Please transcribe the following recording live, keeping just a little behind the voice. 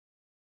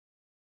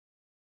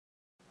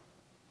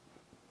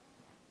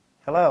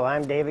Hello,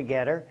 I'm David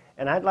Getter,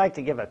 and I'd like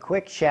to give a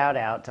quick shout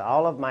out to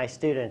all of my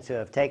students who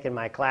have taken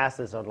my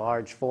classes on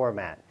large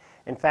format.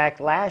 In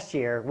fact, last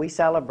year we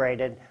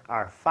celebrated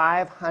our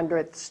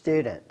 500th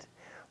student.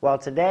 Well,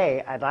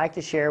 today I'd like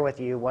to share with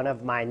you one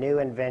of my new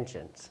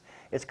inventions.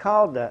 It's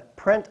called the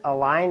Print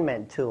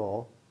Alignment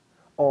Tool,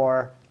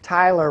 or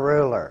Tyler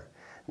Ruler.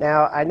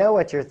 Now, I know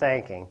what you're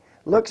thinking.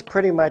 Looks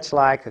pretty much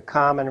like a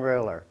common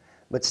ruler,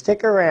 but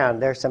stick around.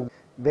 There's some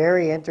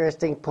very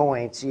interesting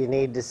points you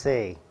need to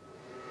see.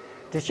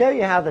 To show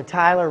you how the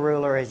Tyler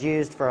Ruler is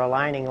used for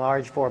aligning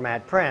large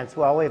format prints,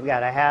 well, we've got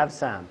to have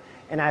some.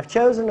 And I've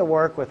chosen to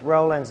work with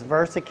Roland's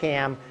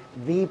VersaCAM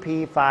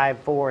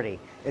VP540.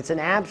 It's an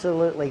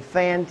absolutely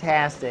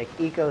fantastic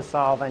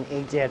eco-solvent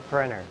inkjet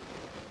printer.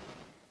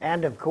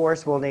 And of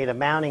course, we'll need a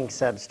mounting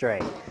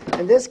substrate.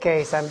 In this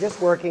case, I'm just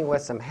working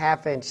with some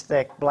 1/2-inch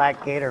thick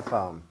black gator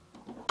foam.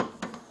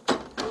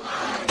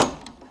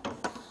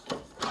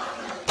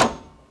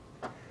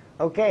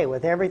 Okay,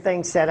 with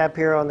everything set up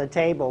here on the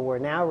table, we're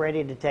now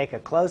ready to take a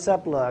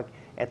close-up look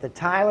at the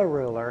Tyler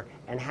Ruler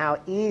and how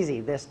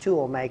easy this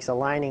tool makes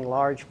aligning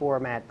large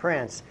format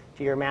prints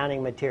to your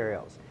mounting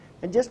materials.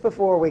 And just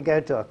before we go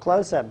to a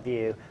close-up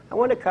view, I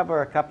want to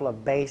cover a couple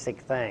of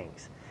basic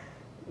things.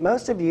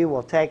 Most of you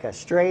will take a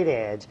straight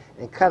edge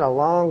and cut a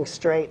long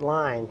straight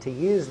line to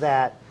use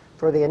that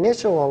for the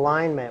initial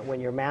alignment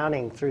when you're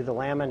mounting through the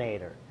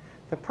laminator.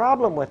 The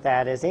problem with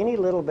that is any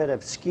little bit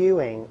of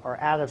skewing or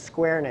out of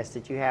squareness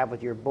that you have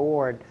with your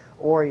board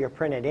or your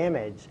printed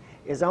image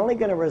is only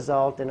going to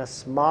result in a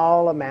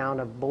small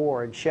amount of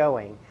board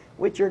showing,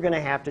 which you're going to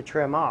have to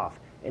trim off.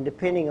 And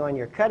depending on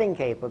your cutting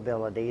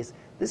capabilities,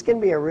 this can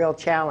be a real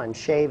challenge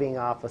shaving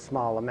off a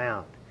small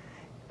amount.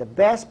 The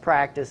best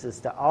practice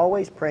is to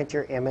always print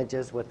your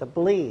images with a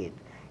bleed,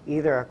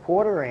 either a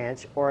 1/4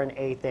 inch or an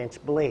 1/8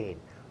 inch bleed,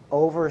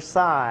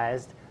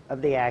 oversized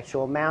of the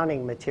actual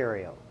mounting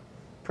material.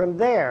 From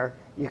there,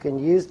 you can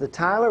use the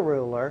Tyler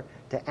Ruler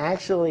to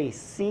actually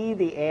see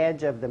the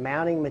edge of the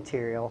mounting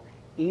material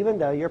even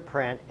though your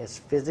print is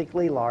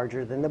physically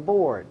larger than the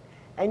board.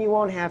 And you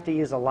won't have to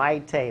use a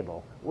light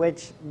table,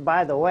 which,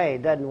 by the way,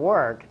 doesn't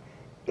work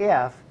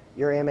if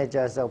your image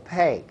is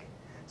opaque.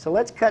 So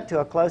let's cut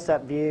to a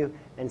close-up view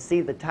and see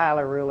the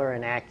Tyler Ruler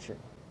in action.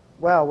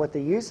 Well, with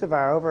the use of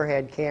our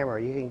overhead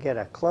camera, you can get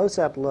a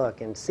close-up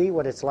look and see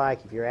what it's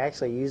like if you're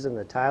actually using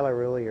the Tyler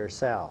Ruler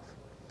yourself.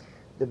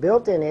 The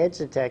built-in edge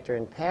detector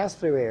and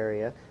pass-through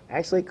area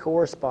actually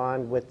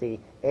correspond with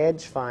the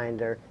edge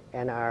finder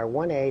and our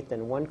 1/8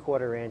 and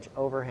 1/4 inch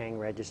overhang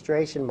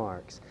registration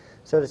marks.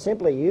 So to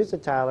simply use the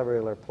Tyler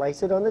Ruler,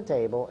 place it on the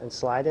table and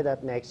slide it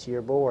up next to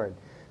your board.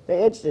 The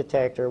edge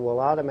detector will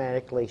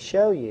automatically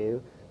show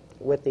you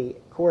with the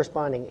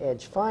corresponding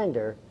edge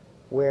finder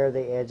where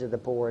the edge of the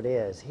board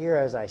is. Here,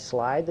 as I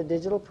slide the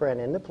digital print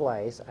into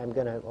place, I'm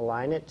going to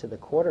align it to the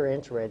 1/4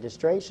 inch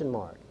registration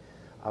mark.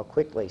 I'll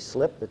quickly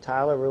slip the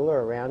Tyler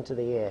Ruler around to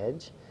the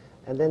edge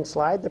and then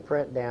slide the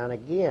print down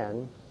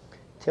again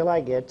till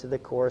I get to the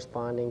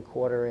corresponding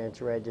 1/4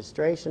 inch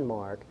registration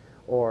mark,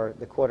 or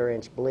the 1/4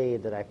 inch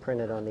bleed that I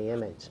printed on the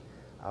image.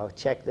 I'll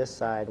check this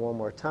side one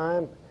more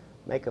time,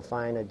 make a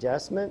fine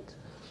adjustment,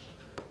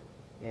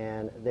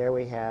 and there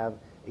we have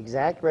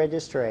exact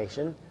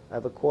registration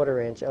of a 1/4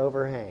 inch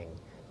overhang.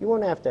 You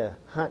won't have to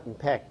hunt and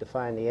peck to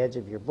find the edge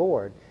of your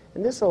board,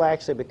 and this will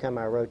actually become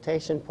our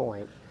rotation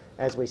point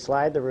as we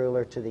slide the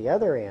ruler to the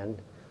other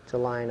end to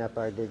line up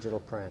our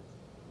digital print.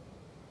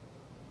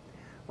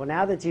 Well,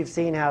 now that you've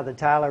seen how the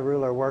Tyler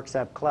Ruler works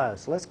up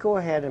close, let's go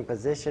ahead and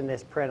position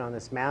this print on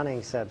this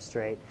mounting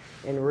substrate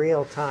in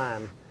real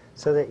time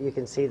so that you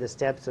can see the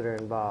steps that are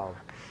involved.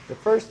 The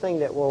first thing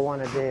that we'll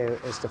want to do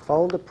is to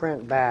fold the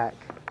print back,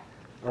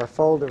 or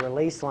fold the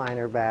release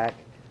liner back,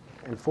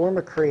 and form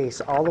a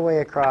crease all the way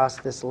across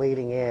this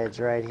leading edge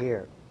right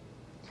here.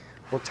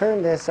 We'll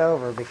turn this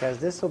over because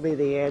this will be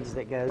the edge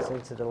that goes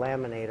into the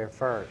laminator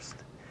first.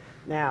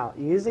 Now,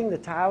 using the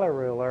Tyler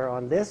Ruler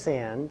on this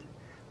end,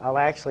 I'll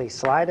actually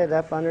slide it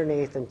up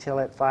underneath until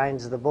it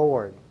finds the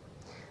board.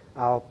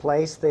 I'll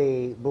place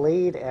the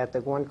bleed at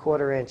the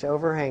 1/4 inch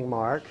overhang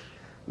mark,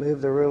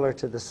 move the ruler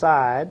to the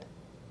side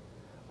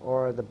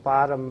or the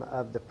bottom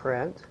of the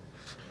print,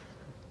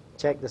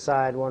 check the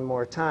side one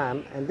more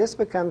time, and this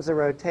becomes the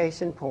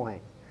rotation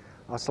point.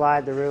 I'll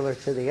slide the ruler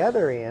to the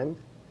other end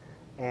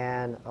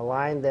and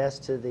align this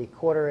to the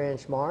 1/4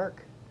 inch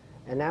mark,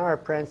 and now our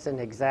print's in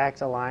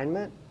exact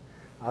alignment.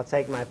 I'll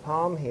take my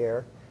palm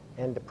here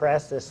and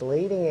depress this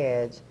leading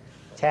edge,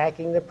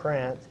 tacking the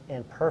print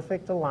in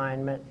perfect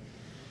alignment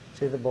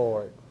to the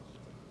board.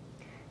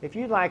 If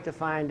you'd like to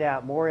find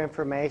out more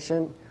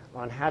information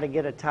on how to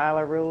get a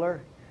Tyler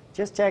Ruler,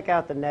 just check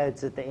out the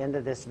notes at the end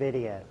of this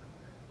video.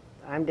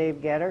 I'm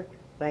Dave Getter.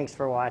 Thanks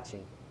for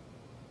watching.